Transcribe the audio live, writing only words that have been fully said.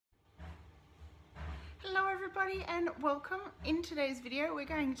everybody and welcome. In today's video we're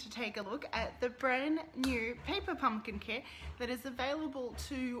going to take a look at the brand new paper pumpkin kit that is available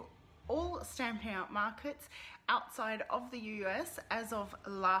to all Stampin' Out markets outside of the US as of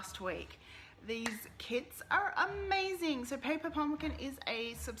last week. These kits are amazing. So Paper Pumpkin is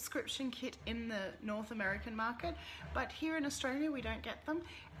a subscription kit in the North American market, but here in Australia we don't get them,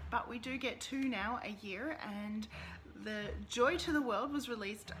 but we do get 2 now a year, and the Joy to the World was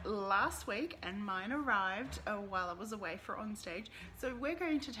released last week and mine arrived while I was away for on stage. So we're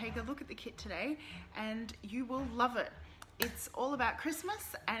going to take a look at the kit today and you will love it. It's all about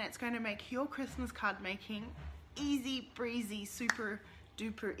Christmas and it's going to make your Christmas card making easy breezy, super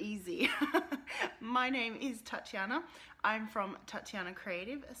duper easy. My name is Tatiana. I'm from Tatiana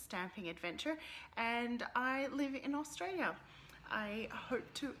Creative Stamping Adventure and I live in Australia. I hope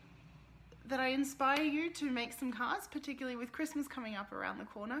that I inspire you to make some cards, particularly with Christmas coming up around the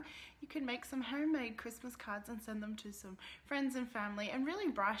corner. You can make some homemade Christmas cards and send them to some friends and family and really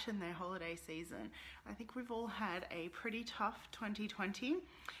brighten their holiday season. I think we've all had a pretty tough 2020.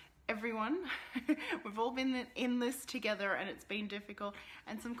 Everyone, we've all been in this together and it's been difficult,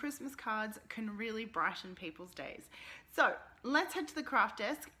 and some Christmas cards can really brighten people's days. So let's head to the craft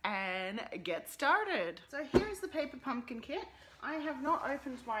desk and get started. So here's the Paper Pumpkin kit. I have not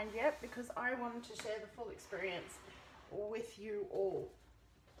opened mine yet because I wanted to share the full experience with you all.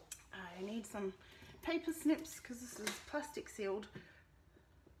 I need some paper snips because this is plastic sealed.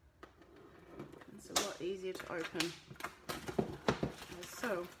 It's a lot easier to open.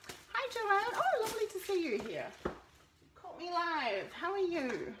 So, hi Joanne. Oh, lovely to see you here. Caught me live. How are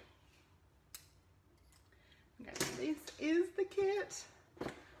you? Okay, so this is the kit.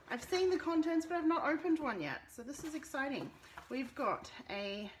 I've seen the contents, but I've not opened one yet. So this is exciting. We've got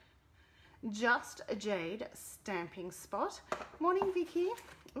a Just a Jade stamping spot. Morning, Vicky.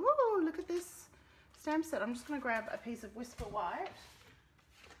 Ooh, look at this stamp set. I'm just going to grab a piece of Whisper White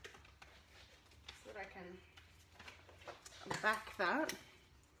so that I can back that.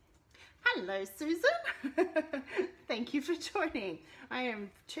 Hello, Susan. Thank you for joining. I am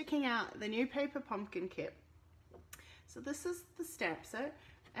checking out the new Paper Pumpkin kit. So this is the stamp set.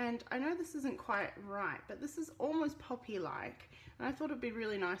 And I know this isn't quite right, but this is almost poppy-like. And I thought it'd be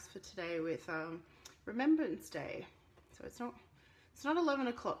really nice for today with Remembrance Day. So it's not 11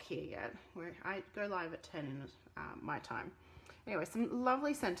 o'clock here yet, where I go live at 10 my time. Anyway, some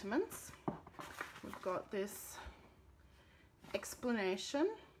lovely sentiments. We've got this explanation.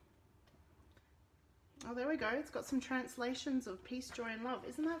 Oh, there we go. It's got some translations of peace, joy, and love.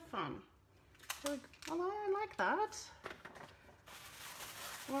 Isn't that fun? Oh, I like that.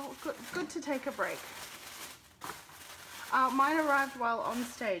 Well, good to take a break. Mine arrived while on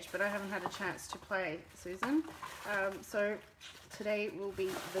stage, but I haven't had a chance to play, Susan. So today will be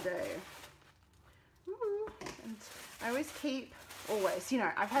the day. Ooh. And I always keep, you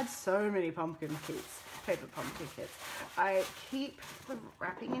know, I've had so many pumpkin kits, paper pumpkin kits. I keep the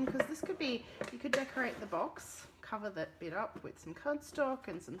wrapping in because this could be, you could decorate the box, cover that bit up with some cardstock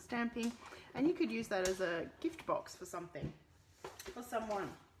and some stamping, and you could use that as a gift box for something. For someone,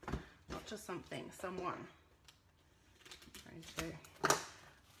 not just something, someone. I'm going to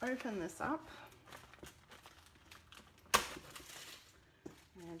open this up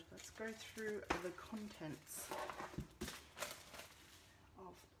and let's go through the contents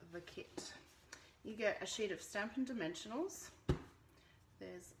of the kit. You get a sheet of Stampin' Dimensionals.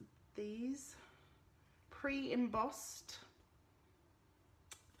 There's these pre-embossed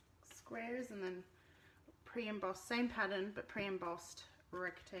squares and then pre-embossed, same pattern but pre-embossed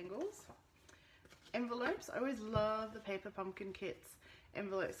rectangles. Envelopes. I always love the Paper Pumpkin kits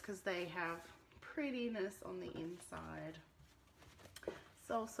envelopes because they have prettiness on the inside.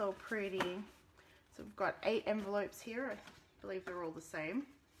 So pretty. So we've got 8 envelopes here. I believe they're all the same.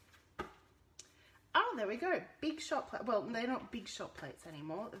 Oh, there we go. Big shot plate. Well, they're not big shot plates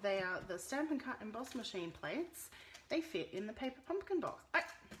anymore. They are the Stampin' Cut Emboss machine plates. They fit in the Paper Pumpkin box.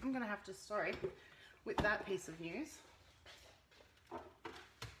 I'm gonna have to, sorry, with that piece of news.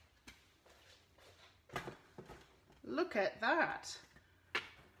 Look at that.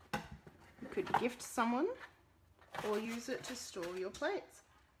 You could gift someone or use it to store your plates.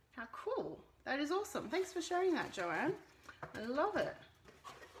 How cool. That is awesome. Thanks for sharing that, Joanne. I love it.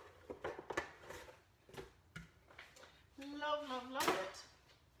 Love it.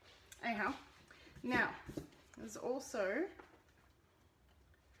 Anyhow, now there's also,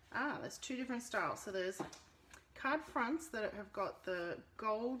 there's 2 different styles. So there's card fronts that have got the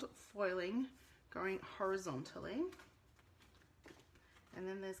gold foiling going horizontally, and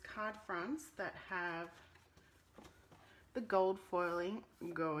then there's card fronts that have the gold foiling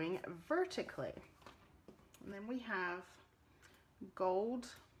going vertically. And then we have gold,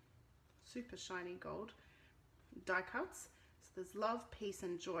 super shiny gold die cuts. So there's love, peace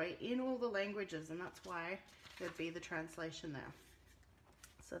and joy in all the languages, and that's why there'd be the translation there,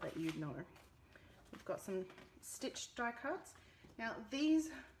 so that you'd know. We've got some stitched die cuts. Now these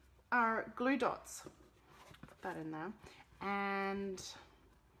are glue dots. Put that in there. And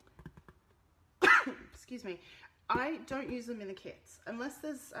excuse me, I don't use them in the kits. Unless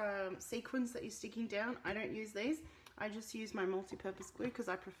there's sequins that you're sticking down, I don't use these. I just use my multi-purpose glue because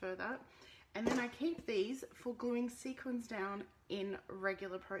I prefer that. And then I keep these for gluing sequins down in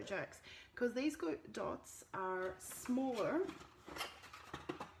regular projects, because these glue dots are smaller.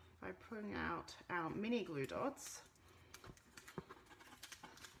 By pulling out our mini glue dots,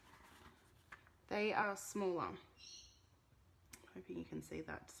 they are smaller. Hoping you can see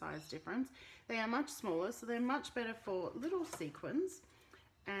that size difference. They are much smaller, so they're much better for little sequins.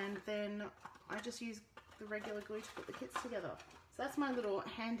 And then I just use the regular glue to put the kits together. So that's my little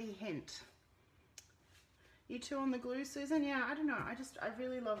handy hint. You too on the glue, Susan? Yeah, I don't know. I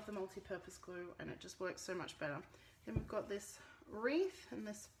really love the multi-purpose glue, and it just works so much better. Then we've got this wreath and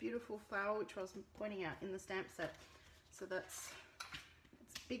this beautiful flower, which I was pointing out in the stamp set. So it's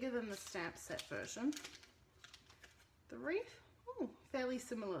bigger than the stamp set version. The wreath, fairly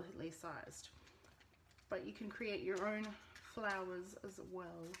similarly sized, but you can create your own flowers as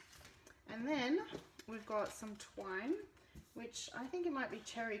well. And then we've got some twine, which I think it might be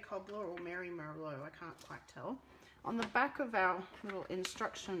cherry cobbler or Mary Merlot, I can't quite tell. On the back of our little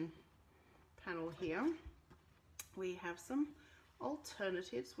instruction panel here, we have some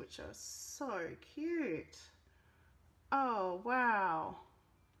alternatives, which are so cute. Oh wow.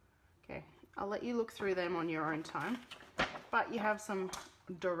 Okay, I'll let you look through them on your own time, but you have some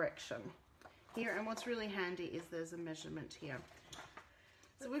direction here, and what's really handy is there's a measurement here.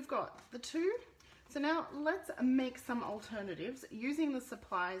 So we've got the two. So now let's make some alternatives using the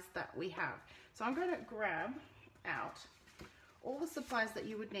supplies that we have. So I'm going to grab out all the supplies that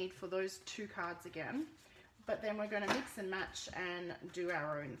you would need for those two cards again, but then we're going to mix and match and do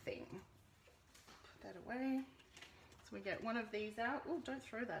our own thing. Put that away. So we get one of these out. Oh, don't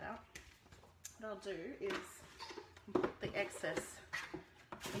throw that out. What I'll do is put the excess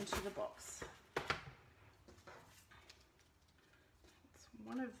into the box. It's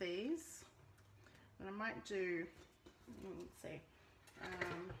one of these. And I might do, let's see,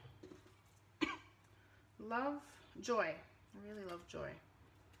 love, joy. I really love joy.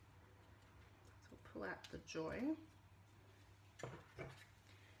 So we'll pull out the joy.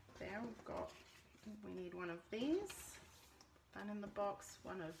 There we've got, we need one of these. Put that in the box.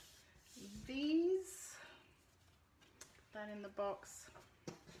 One of these. Put that in the box.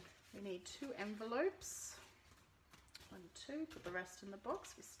 We need 2 envelopes. 1, 2, put the rest in the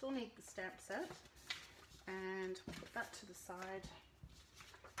box. We still need the stamp set. And put that to the side.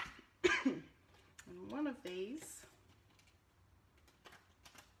 And one of these.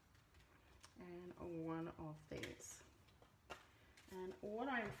 And one of these. And what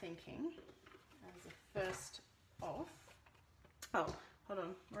I'm thinking as a first off, oh, hold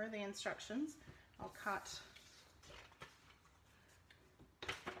on, where are the instructions? I'll cut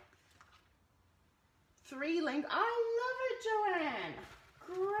 3 lengths. I love it, Joanne.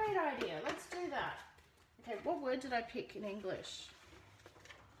 Great idea. Let's do that. Okay, what word did I pick in English?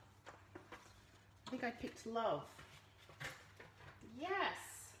 I think I picked love.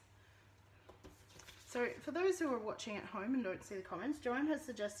 Yes. So for those who are watching at home and don't see the comments, Joanne has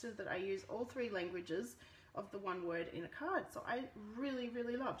suggested that I use all 3 languages of the one word in a card. So I really,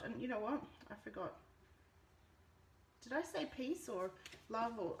 really loved. And you know what? I forgot. Did I say peace or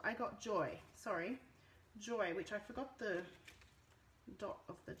love? Or I got joy. Sorry. Joy, which I forgot the dot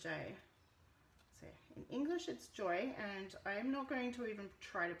of the J. So in English it's joy, and I am not going to even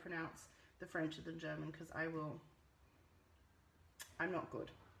try to pronounce the French or the German because I'm not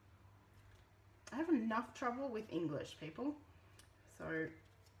good. I have enough trouble with English, people. So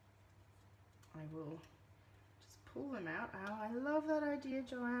I will just pull them out. Oh, I love that idea,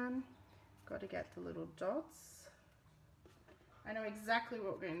 Joanne. Got to get the little dots. I know exactly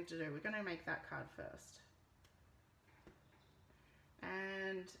what we're going to do. We're going to make that card first.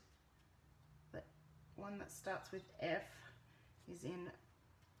 And the one that starts with F is in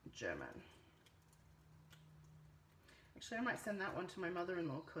German. Actually, I might send that one to my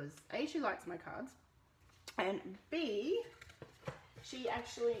mother-in-law because A, she likes my cards, and B, she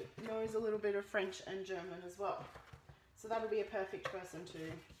actually knows a little bit of French and German as well. So that'll be a perfect person to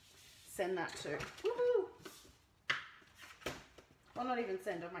send that to. Woohoo! Well, not even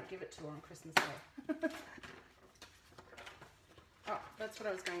send, I might give it to her on Christmas Day. Oh, that's what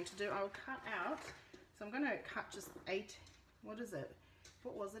I was going to do. I'll cut out So I'm going to cut just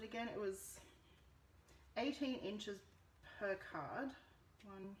what was it again? It was 18 inches per card.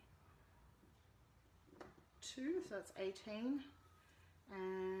 1, 2, so that's 18.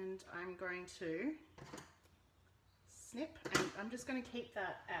 And I'm going to snip, and I'm just going to keep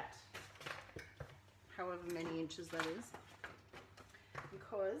that at however many inches that is,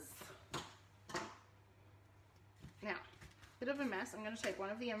 because now, bit of a mess. I'm going to take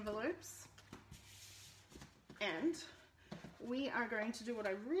one of the envelopes and we are going to do what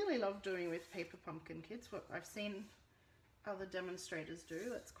I really love doing with paper pumpkin kits, what I've seen other demonstrators do.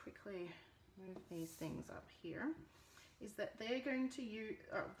 Let's quickly move these things up here. Is that they're going to use,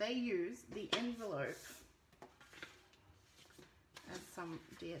 they use the envelope as some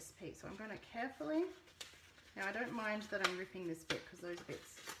DSP. So I'm going to carefully, now I don't mind that I'm ripping this bit because those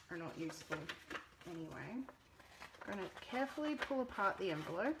bits are not useful anyway. I'm going to carefully pull apart the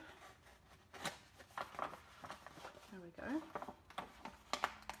envelope. There we go.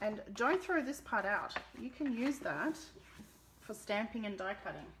 And don't throw this part out. You can use that for stamping and die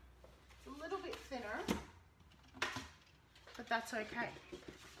cutting. It's a little bit thinner, but that's okay.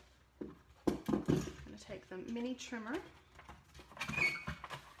 I'm going to take the mini trimmer.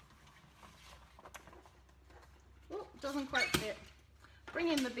 Oh, doesn't quite fit. Bring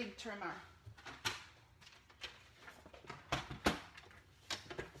in the big trimmer.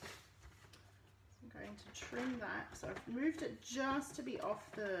 I'm going to trim that. So I've moved it just to be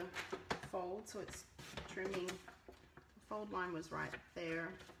off the fold, so it's trimming. The fold line was right there.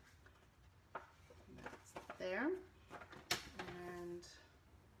 That's there. And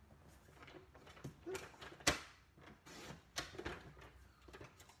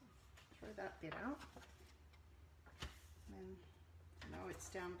throw that bit out. And then, no, it's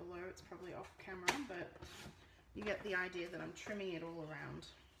down below. It's probably off camera, but you get the idea that I'm trimming it all around.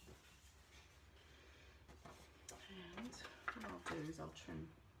 And what I'll do is I'll trim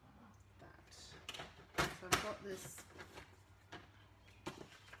that. So I've got this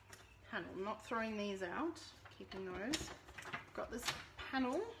panel. I'm not throwing these out, keeping those. I've got this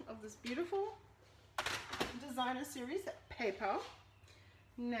panel of this beautiful designer series paper.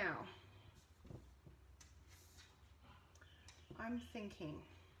 Now, I'm thinking,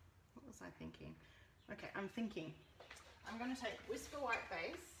 what was I thinking? Okay, I'm thinking I'm going to take Whisper White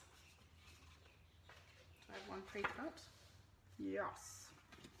base. I have one pre-cut. Yes.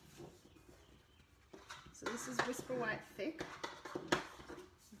 So this is Whisper White thick,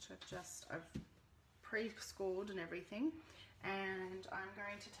 which I've pre-scored and everything. And I'm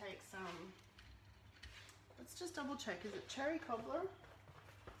going to take some, let's just double check, is it cherry cobbler?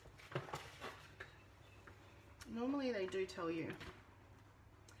 Normally they do tell you.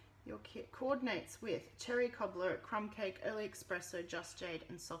 Your kit coordinates with cherry cobbler, crumb cake, early espresso, just jade,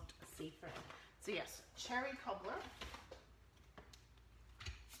 and soft sea thread. So yes, cherry cobbler.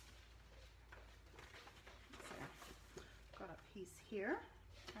 So got a piece here.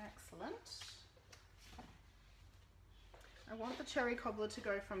 Excellent. I want the cherry cobbler to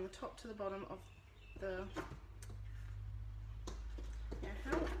go from the top to the bottom of the. Now,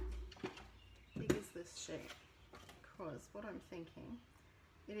 how big is this sheet? Because what I'm thinking,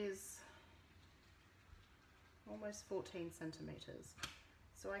 it is almost 14 centimeters.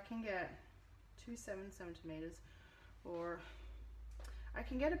 So I can get 2 7 centimeters, or I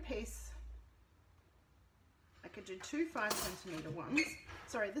can get a piece. I could do 2 5 centimeter ones.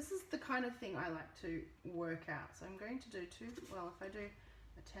 Sorry, this is the kind of thing I like to work out. So I'm going to do if I do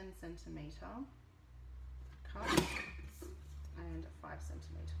a 10 centimeter cut and a 5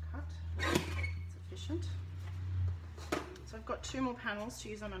 centimeter cut, sufficient. So I've got 2 more panels to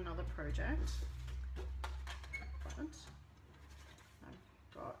use on another project. But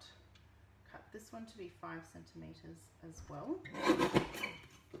I've got cut this one to be 5 centimeters as well. There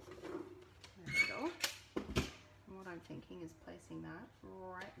we go. And what I'm thinking is placing that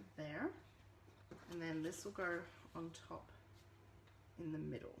right there, and then this will go on top in the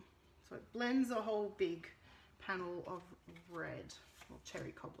middle. So it blends a whole big panel of red, or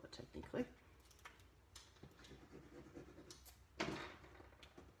cherry cobbler technically.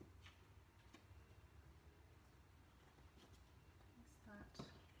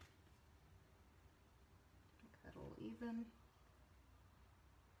 Make that all even.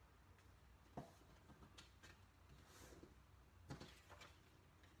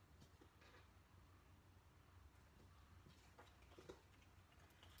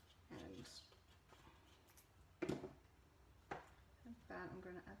 I'm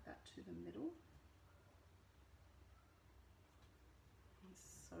going to add that to the middle, and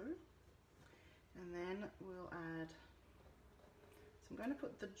so, and then we'll add, so I'm going to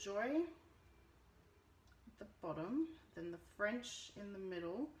put the Joy the bottom, then the French in the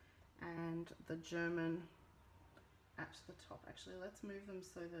middle, and the German at the top. Actually, let's move them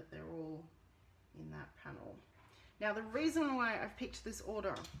so that they're all in that panel. Now, the reason why I've picked this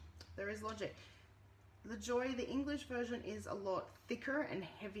order, there is logic. The Joy, the English version, is a lot thicker and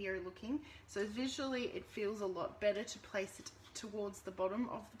heavier looking, so visually it feels a lot better to place it towards the bottom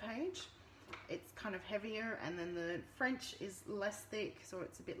of the page. It's kind of heavier, and then the French is less thick, so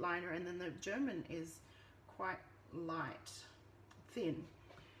it's a bit lighter, and then the German is quite light, thin.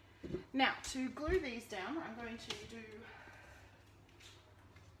 Now, to glue these down, I'm going to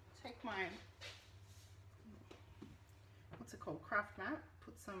take my, what's it called, craft mat,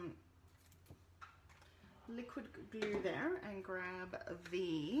 put some liquid glue there and grab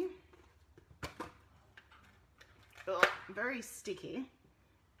the, very sticky.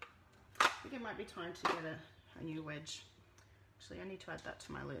 I think it might be time to get a new wedge. Actually, I need to add that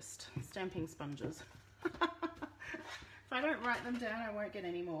to my list. Stamping sponges. If I don't write them down, I won't get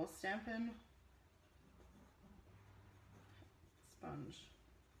any more. Stampin' sponge.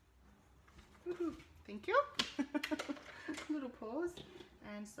 Woohoo! Thank you. Little pause.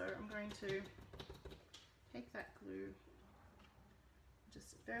 And so I'm going to take that glue,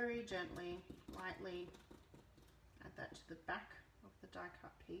 just very gently, lightly add that to the back of the die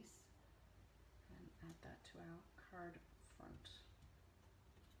cut piece and add that to our card front.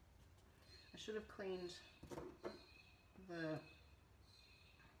 I should have cleaned the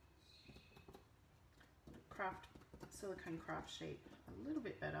silicone craft sheet a little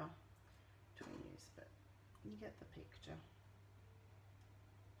bit better between use, but you get the picture.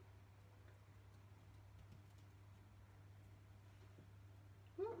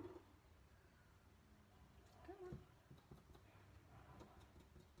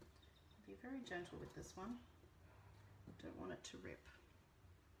 Be very gentle with this one. I don't want it to rip.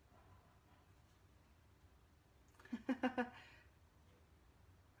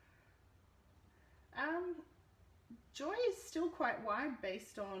 Joy is still quite wide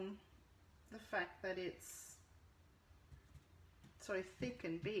based on the fact that it's so thick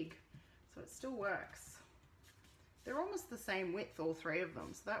and big, so it still works. They're almost the same width, all three of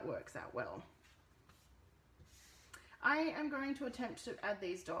them, so that works out well. I am going to attempt to add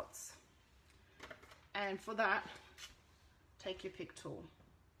these dots, and for that, take your pick tool.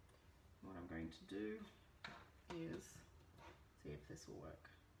 What I'm going to do is see if this will work.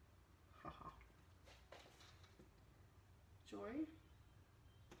 Haha. Joy.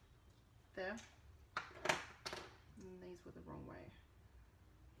 There. And these were the wrong way.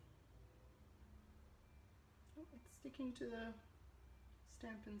 Oh, it's sticking to the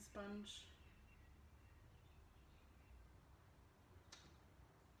Stampin' Sponge.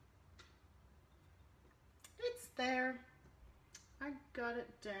 It's there. I got it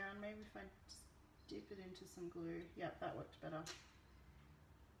down. Maybe if I just dip it into some glue. Yeah, that worked better.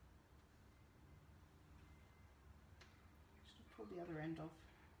 Should have pulled the other end off.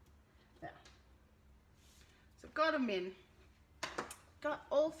 There. So I've got them in. Got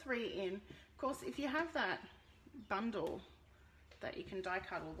all three in. Of course, if you have that bundle that you can die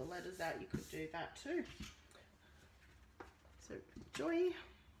cut all the letters out, you could do that too. So Joy,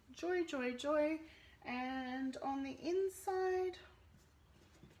 Joy, Joy, Joy. And on the inside,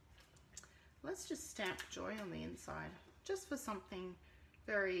 let's just stamp Joy on the inside, just for something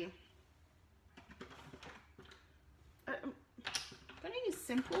very, I'm going to use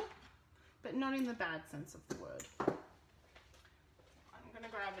simple, but not in the bad sense of the word. I'm going to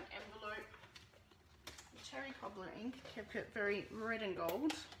grab an envelope, cherry cobbler ink, kept it very red and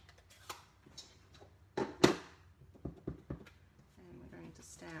gold. And we're going to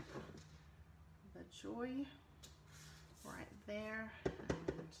stamp the Joy right there, and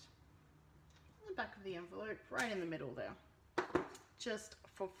on the back of the envelope right in the middle there, just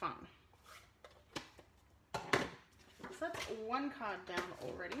for fun. So that's one card down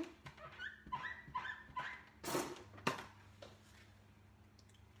already.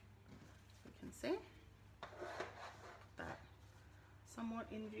 You can see that somewhat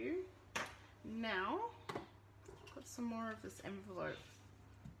in view. Now, got some more of this envelope.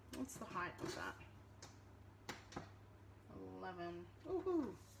 What's the height of that? 11. Woohoo!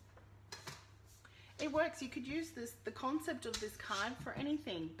 It works. You could use this, the concept of this card, for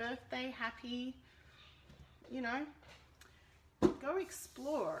anything. Birthday, happy, you know. Go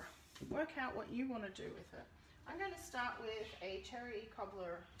explore. Work out what you want to do with it. I'm going to start with a cherry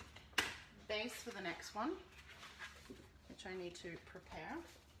cobbler base for the next one, which I need to prepare.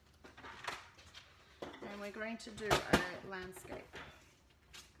 And we're going to do a landscape.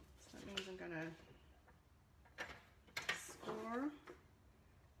 That means I'm going to score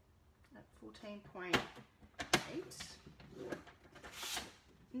at 14.5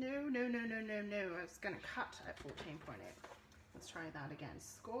 No, no, no, no, no, no. I was going to cut at 14.8. Let's try that again.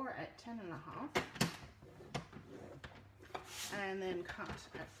 Score at 10.5. And then cut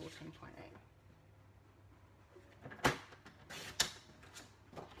at 14.8.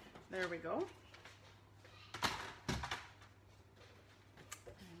 There we go.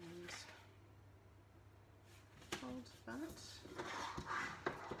 And hold that.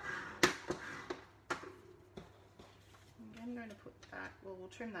 I'm going to put that, well, we'll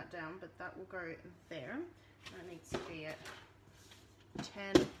trim that down, but that will go there. That needs to be at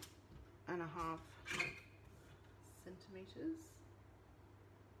 10.5 centimeters.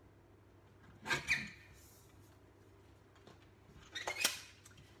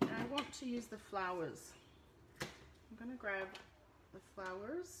 And I want to use the flowers. I'm going to grab the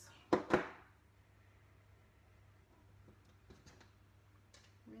flowers.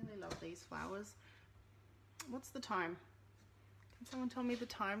 Really love these flowers. What's the time? Can someone tell me the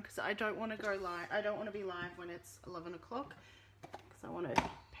time? Because I don't want to go live. I don't want to be live when it's 11 o'clock. Because I want to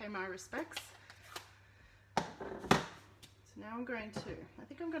pay my respects. So now I'm going to, I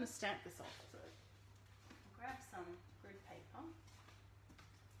think I'm going to stamp this off. So I'll grab some grid paper.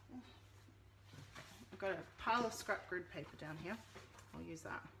 I've got a pile of scrap grid paper down here. I'll use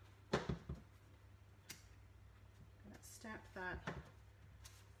that. I'm going to stamp that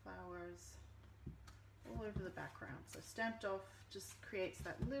flowers all over the background. So stamped off just creates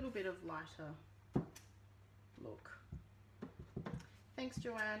that little bit of lighter look. Thanks,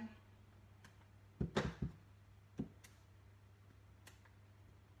 Joanne. Isn't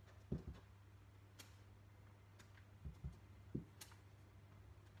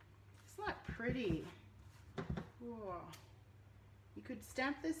that pretty? Whoa. You could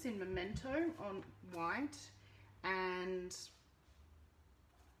stamp this in memento on white and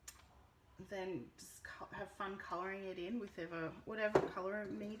then just have fun coloring it in with whatever color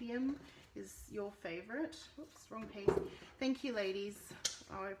medium is your favorite. Oops, wrong piece. Thank you, ladies.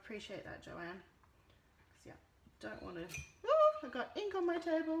 Oh, I appreciate that, Joanne. Yeah, don't want to. Oh, I got ink on my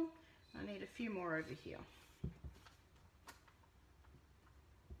table. I need a few more over here.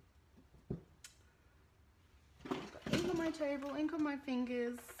 I've got ink on my table, ink on my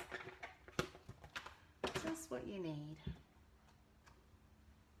fingers. Just what you need.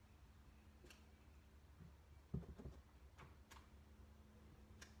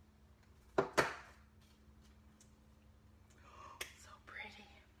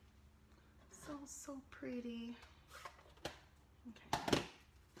 So pretty. Okay.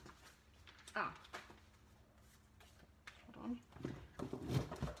 Ah. Hold on.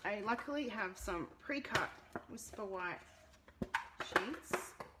 I luckily have some pre-cut Whisper White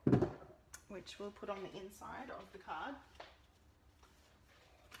sheets, which we'll put on the inside of the card.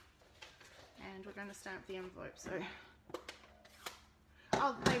 And we're going to stamp the envelope. So,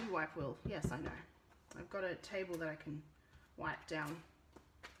 oh, the baby wipe will. Yes, I know. I've got a table that I can wipe down.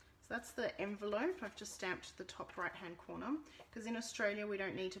 That's the envelope. I've just stamped the top right hand corner because in Australia we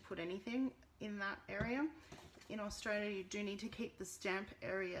don't need to put anything in that area. In Australia you do need to keep the stamp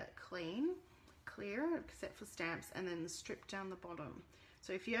area clear except for stamps, and then the strip down the bottom.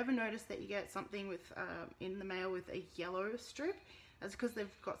 So if you ever notice that you get something with in the mail with a yellow strip, that's because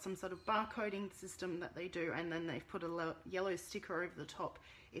they've got some sort of barcoding system that they do, and then they've put a yellow sticker over the top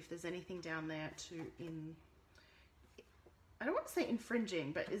if there's anything down there I don't want to say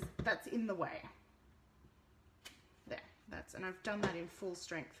infringing, but that's in the way. There, and I've done that in full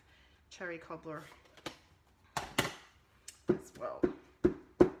strength cherry cobbler as well.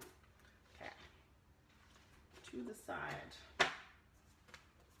 Okay, to the side. Okay,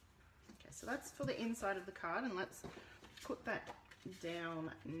 so that's for the inside of the card, and let's put that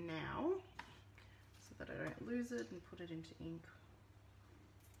down now so that I don't lose it and put it into ink.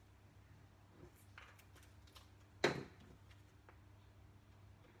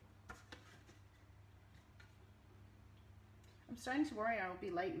 I'm starting to worry I'll be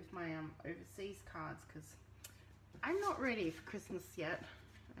late with my overseas cards because I'm not ready for Christmas yet,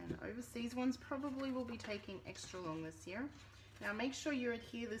 and overseas ones probably will be taking extra long this year. Now make sure you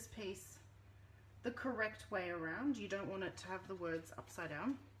adhere this piece the correct way around. You don't want it to have the words upside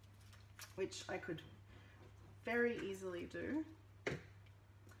down, which I could very easily do. I'm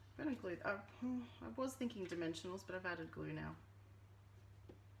going to glue, I was thinking dimensionals, but I've added glue now.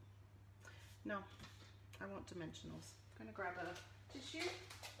 No, I want dimensionals. I'm going to grab a tissue.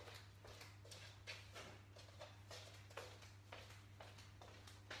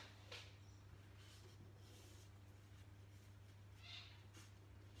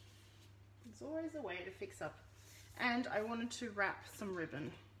 There's always a way to fix up. And I wanted to wrap some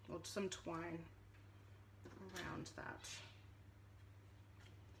ribbon or some twine. around that.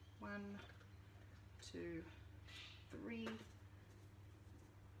 1, 2, 3, and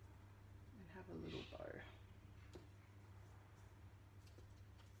have a little bow.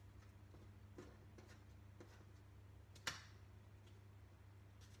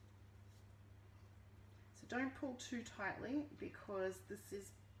 So don't pull too tightly because this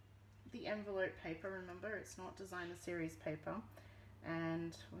is the envelope paper, remember, it's not designer series paper.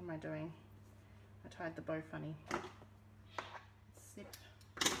 And what am I doing? I tied the bow funny. Snip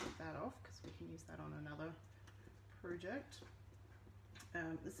that off because we can use that on another project.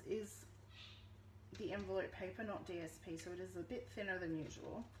 This is the envelope paper, not DSP, so it is a bit thinner than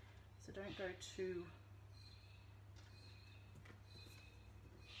usual. So don't go too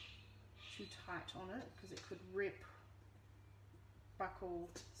tight on it because it could rip, buckle,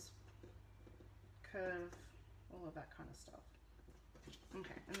 curve, all of that kind of stuff.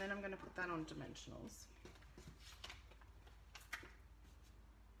 Okay, and then I'm going to put that on dimensionals.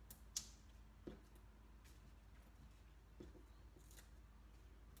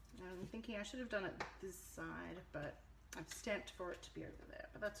 I'm thinking I should have done it this side, but I've stamped for it to be over there,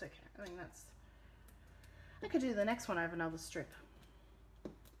 but that's okay. I think that's, I could do the next one. I have another strip.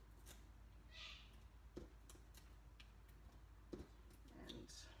 And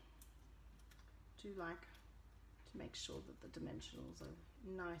do like to make sure that the dimensionals are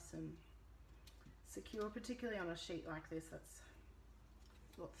nice and secure, particularly on a sheet like this that's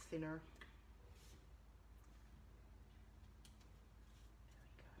a lot thinner.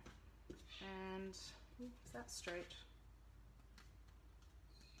 There we go. And is that straight?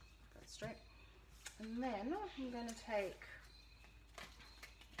 That's straight. And then I'm going to take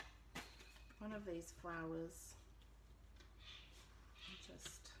one of these flowers and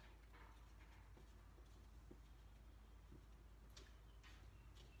just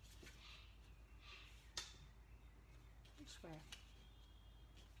which way?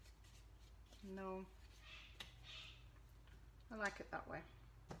 No, I like it that way.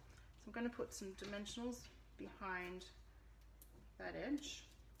 So I'm going to put some dimensionals behind that edge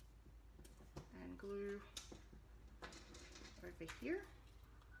and glue over here.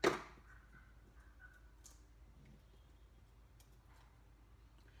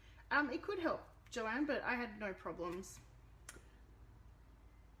 It could help, Joanne, but I had no problems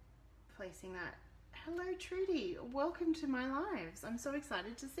placing that. Hello, Trudy. Welcome to my lives. I'm so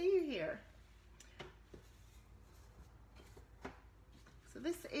excited to see you here. So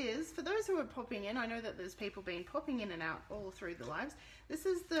this is, for those who are popping in, I know that there's people been popping in and out all through the lives. This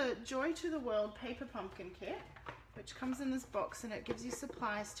is the Joy to the World Paper Pumpkin Kit, which comes in this box and it gives you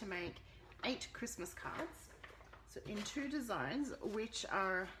supplies to make 8 Christmas cards. So in 2 designs, which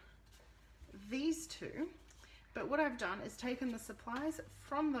are these 2. But what I've done is taken the supplies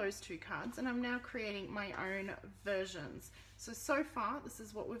from those 2 cards and I'm now creating my own versions. So far, this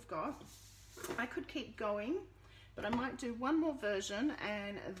is what we've got. I could keep going, but I might do one more version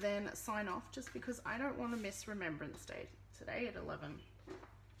and then sign off just because I don't want to miss Remembrance Day today at 11.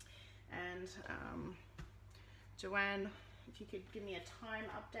 And Joanne, if you could give me a time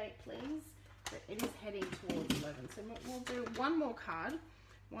update, please. But it is heading towards 11. So we'll do one more card,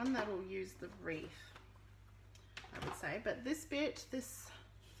 one that will use the wreath, I would say. But this bit,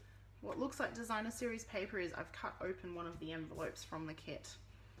 what looks like designer series paper is I've cut open one of the envelopes from the kit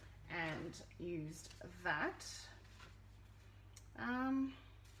and used that.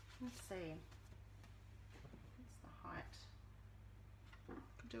 Let's see, what's the height?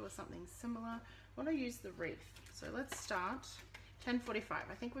 Could do with something similar. I want to use the wreath. So let's start 10:45.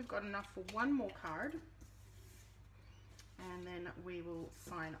 I think we've got enough for one more card and then we will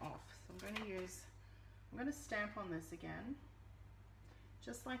sign off. So I'm going to stamp on this again,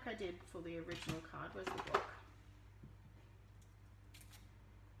 just like I did for the original card. Where's the block?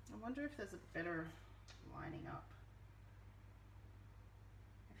 I wonder if there's a better lining up.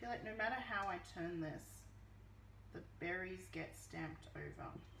 I feel like no matter how I turn this, the berries get stamped over.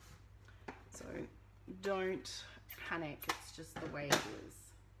 So don't panic, it's just the way it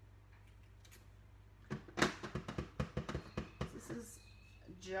is. This is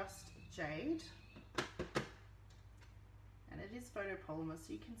just jade. And it is photopolymer,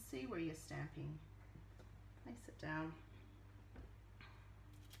 so you can see where you're stamping. Place it down.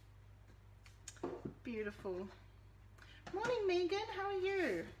 Beautiful. Morning, Megan. How are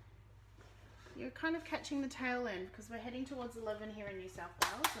you? You're kind of catching the tail end because we're heading towards 11 here in New South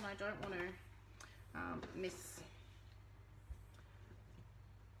Wales, and I don't want to miss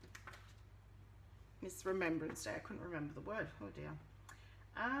Remembrance Day. I couldn't remember the word. Oh dear.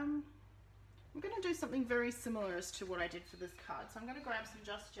 I'm going to do something very similar as to what I did for this card. So I'm going to grab some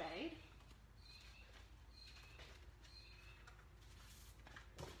Just Jade.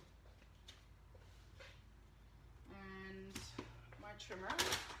 trimmer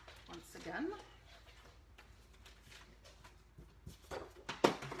once again.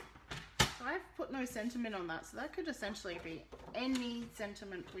 So I've put no sentiment on that, so that could essentially be any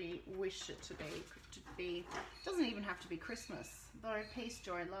sentiment we wish it to be. It doesn't even have to be Christmas, though peace,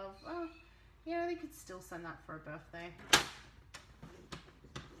 joy, love, well, you know, they could still send that for a birthday.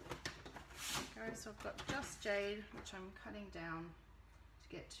 Okay, so I've got Just Jade, which I'm cutting down to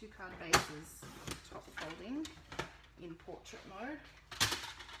get 2 card bases, top folding in portrait mode,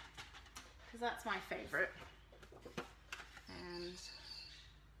 because that's my favorite. And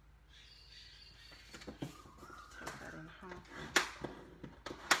take that in half.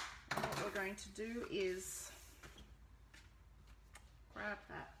 And what we're going to do is grab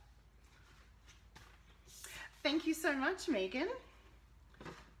that. Thank you so much, Megan.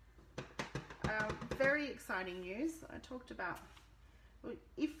 Very exciting news. I talked about, well,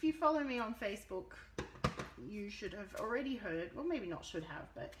 if you follow me on Facebook, you should have already heard, well, maybe not should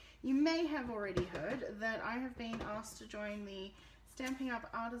have, but you may have already heard that I have been asked to join the Stamping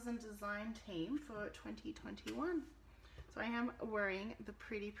Up Artisan Design team for 2021. So I am wearing the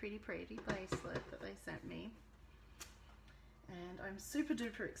pretty bracelet that they sent me. And I'm super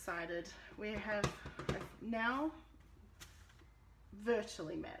duper excited. I've now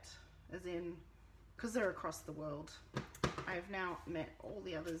virtually met, as in, because they're across the world. I've now met all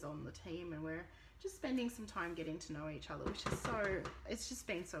the others on the team, and we're just spending some time getting to know each other, which is it's just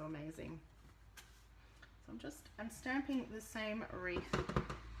been so amazing. So I'm stamping the same wreath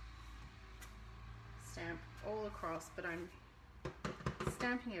stamp all across, but I'm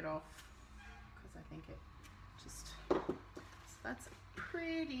stamping it off because I think it just, so that's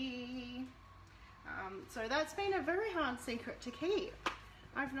pretty. So that's been a very hard secret to keep.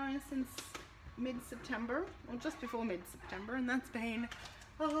 I've known since mid-September, or just before mid-September, and that's been,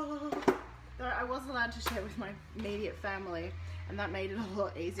 though I was allowed to share with my immediate family, and that made it a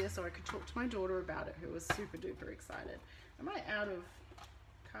lot easier, so I could talk to my daughter about it, who was super duper excited. Am I out of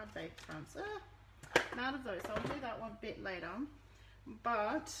card baked fronts? I'm out of those, so I'll do that one bit later.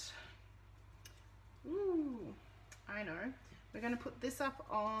 But, ooh, I know. We're going to put this up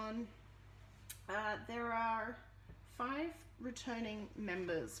on, there are 5 returning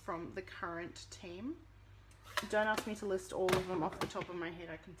members from the current team. Don't ask me to list all of them off the top of my head.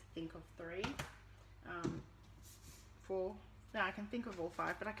 I can think of 3. 4. No, I can think of all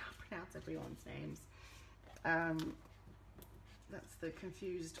 5, but I can't pronounce everyone's names. That's the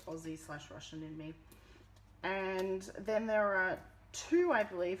confused Aussie/Russian in me. And then there are 2, I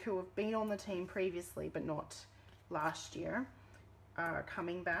believe, who have been on the team previously, but not last year, are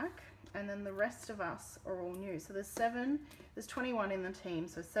coming back. And then the rest of us are all new. So there's 21 in the team,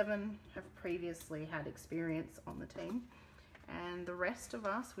 so 7 have previously had experience on the team. And the rest of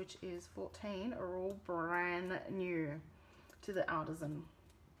us, which is 14, are all brand new to the artisan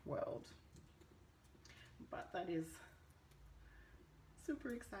world. But that is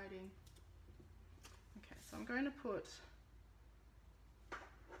super exciting. Okay, so I'm going to put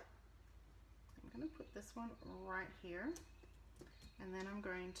this one right here. And then I'm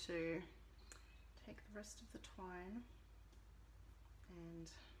going to take the rest of the twine and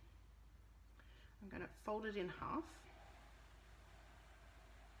I'm going to fold it in half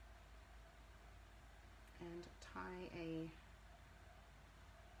and tie a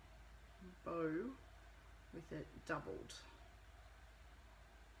bow with it doubled.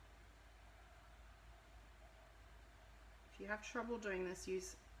 If you have trouble doing this,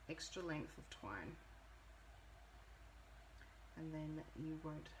 use extra length of twine, and then you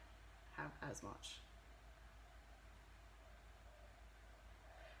won't have as much.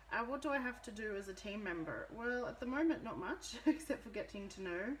 What do I have to do as a team member? Well, at the moment, not much, except for getting to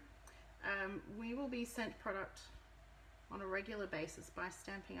know. We will be sent product on a regular basis by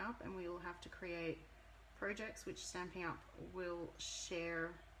Stamping Up, and we will have to create projects which Stamping Up will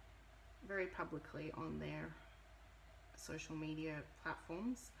share very publicly on their social media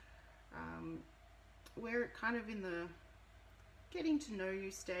platforms. We're kind of in the getting to know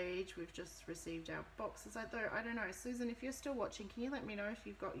you stage. We've just received our boxes. I don't know, Susan, if you're still watching, can you let me know if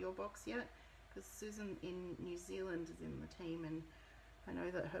you've got your box yet? Because Susan in New Zealand is in the team, and I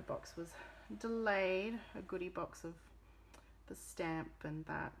know that her box was delayed, a goodie box of the stamp and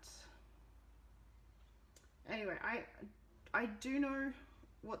that. Anyway, I do know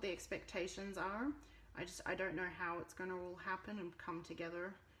what the expectations are. I don't know how it's going to all happen and come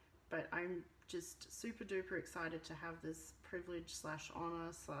together, but I'm just super duper excited to have this privilege /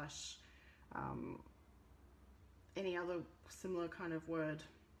 honor / any other similar kind of word.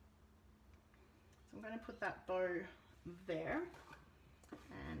 So I'm going to put that bow there,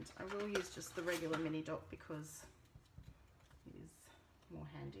 and I will use just the regular mini dot because it is more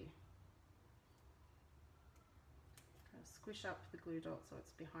handy. Kind of squish up the glue dot so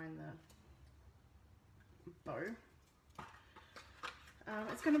it's behind the bow.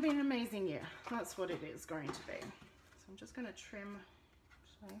 It's going to be an amazing year. That's what it is going to be. So I'm just going to trim.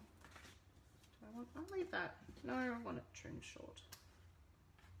 I'll leave that. No, I want it trimmed short.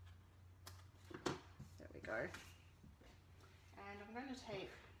 There we go. And I'm going to take,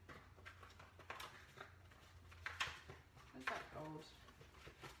 where's that gold?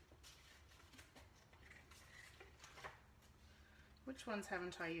 Which ones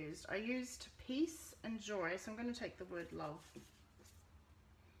haven't I used? I used peace and joy, so I'm going to take the word love.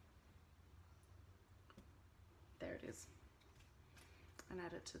 There it is. And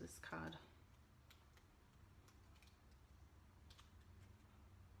add it to this card.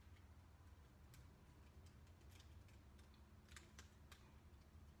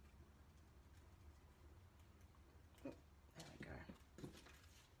 Oh, there we go.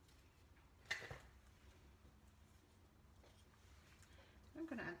 I'm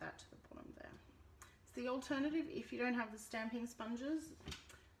going to add that to the bottom there. It's the alternative if you don't have the stamping sponges.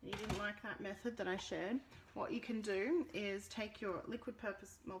 You didn't like that method that I shared. What you can do is take your liquid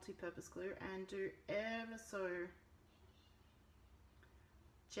purpose multi-purpose glue and do ever so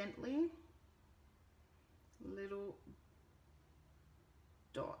gently little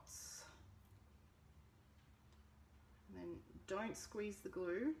dots. And then don't squeeze the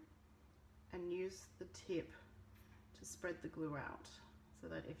glue and use the tip to spread the glue out so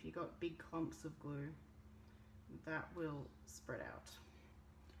that if you got big clumps of glue, that will spread out.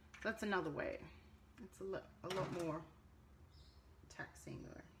 That's another way. It's a lot more taxing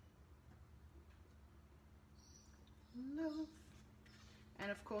though. Love. And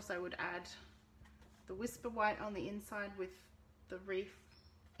of course I would add the Whisper White on the inside with the reef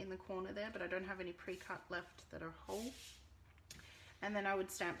in the corner there, but I don't have any pre-cut left that are whole. And then I would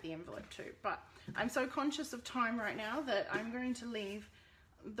stamp the envelope too. But I'm so conscious of time right now that I'm going to leave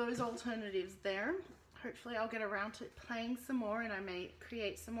those alternatives there. Hopefully I'll get around to playing some more, and I may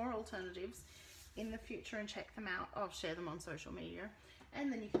create some more alternatives in the future and check them out. I'll share them on social media,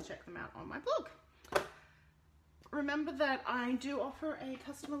 and then you can check them out on my blog. Remember that I do offer a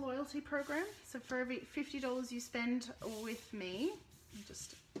customer loyalty program. So for every $50 you spend with me,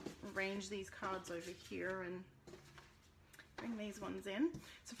 just arrange these cards over here and bring these ones in.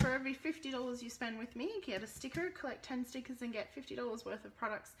 So for every $50 you spend with me, you get a sticker, collect 10 stickers and get $50 worth of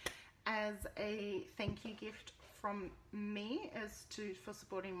products as a thank you gift from me for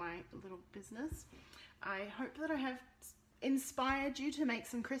supporting my little business. I hope that I have inspired you to make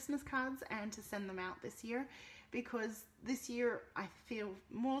some Christmas cards and to send them out this year, because this year I feel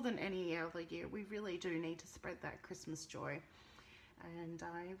more than any other year we really do need to spread that Christmas joy. And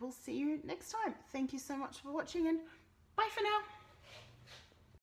I will see you next time. Thank you so much for watching, and bye for now.